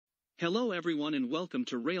Hello everyone and welcome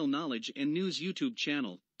to Rail Knowledge and News YouTube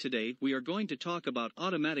channel. Today we are going to talk about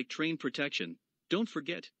automatic train protection. Don't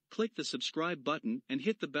forget, click the subscribe button and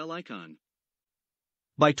hit the bell icon.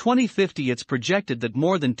 By 2050 it's projected that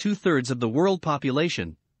more than 2/3 of the world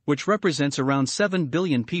population, which represents around 7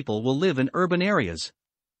 billion people, will live in urban areas.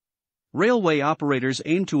 Railway operators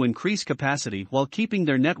aim to increase capacity while keeping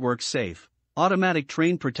their networks safe. Automatic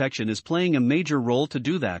train protection is playing a major role to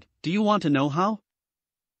do that. Do you want to know how?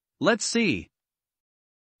 Let's see.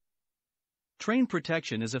 Train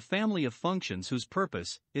protection is a family of functions whose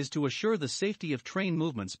purpose is to assure the safety of train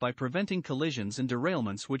movements by preventing collisions and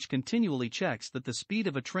derailments, which continually checks that the speed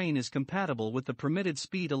of a train is compatible with the permitted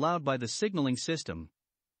speed allowed by the signaling system.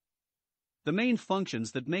 The main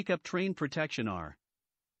functions that make up train protection are: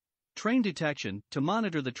 train detection, to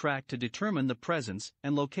monitor the track to determine the presence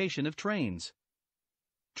and location of trains;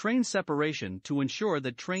 train separation, to ensure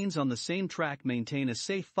that trains on the same track maintain a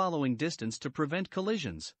safe following distance to prevent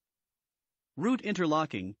collisions; route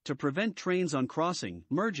interlocking, to prevent trains on crossing,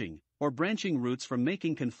 merging, or branching routes from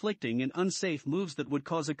making conflicting and unsafe moves that would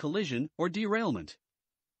cause a collision or derailment;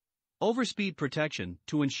 overspeed protection,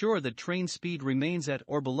 to ensure that train speed remains at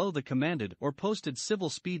or below the commanded or posted civil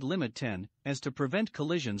speed limit 10, as to prevent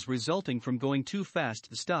collisions resulting from going too fast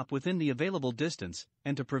to stop within the available distance,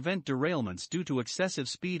 and to prevent derailments due to excessive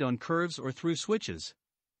speed on curves or through switches.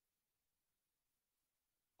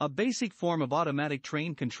 A basic form of automatic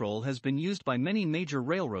train control has been used by many major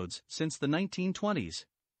railroads since the 1920s.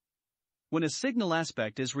 When a signal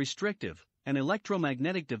aspect is restrictive, an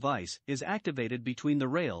electromagnetic device is activated between the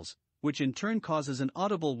rails, which in turn causes an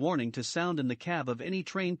audible warning to sound in the cab of any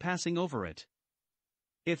train passing over it.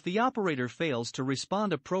 If the operator fails to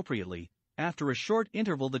respond appropriately, after a short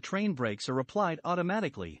interval the train brakes are applied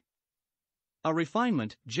automatically. A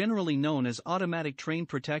refinement, generally known as automatic train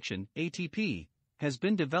protection (ATP), has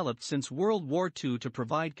been developed since World War II to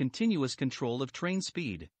provide continuous control of train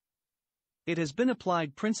speed. It has been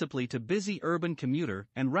applied principally to busy urban commuter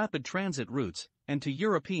and rapid transit routes, and to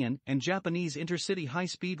European and Japanese intercity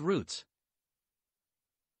high-speed routes.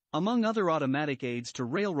 Among other automatic aids to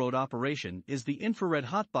railroad operation is the infrared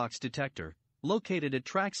hotbox detector. Located at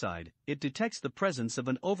trackside, it detects the presence of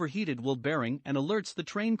an overheated wheel bearing and alerts the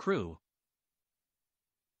train crew.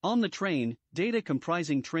 On the train, data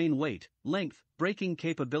comprising train weight, length, braking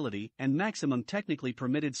capability, and maximum technically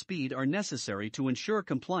permitted speed are necessary to ensure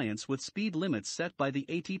compliance with speed limits set by the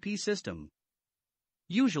ATP system.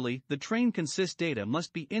 Usually, the train consist data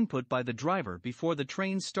must be input by the driver before the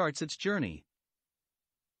train starts its journey.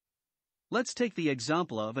 Let's take the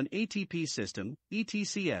example of an ATP system,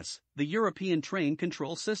 ETCS, the European Train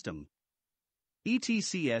Control System.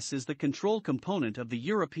 ETCS is the control component of the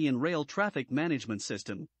European Rail Traffic Management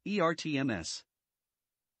System, ERTMS.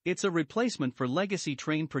 It's a replacement for legacy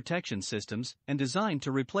train protection systems and designed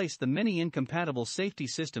to replace the many incompatible safety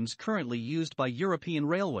systems currently used by European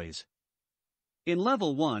railways. In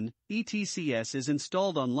Level 1, ETCS is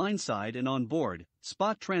installed on lineside and on board,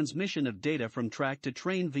 spot transmission of data from track to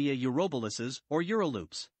train via Euroboluses or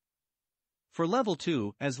Euroloops. For Level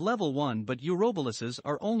 2, as Level 1 but Euroboluses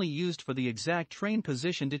are only used for the exact train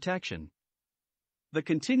position detection. The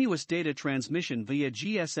continuous data transmission via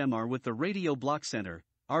GSMR with the Radio Block Center,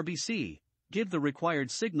 RBC, give the required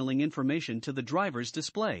signaling information to the driver's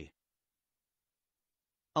display.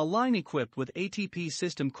 A line equipped with ATP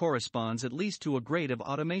system corresponds at least to a grade of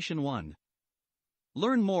Automation 1.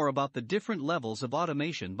 Learn more about the different levels of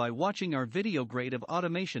automation by watching our video grade of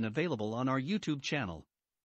automation available on our YouTube channel.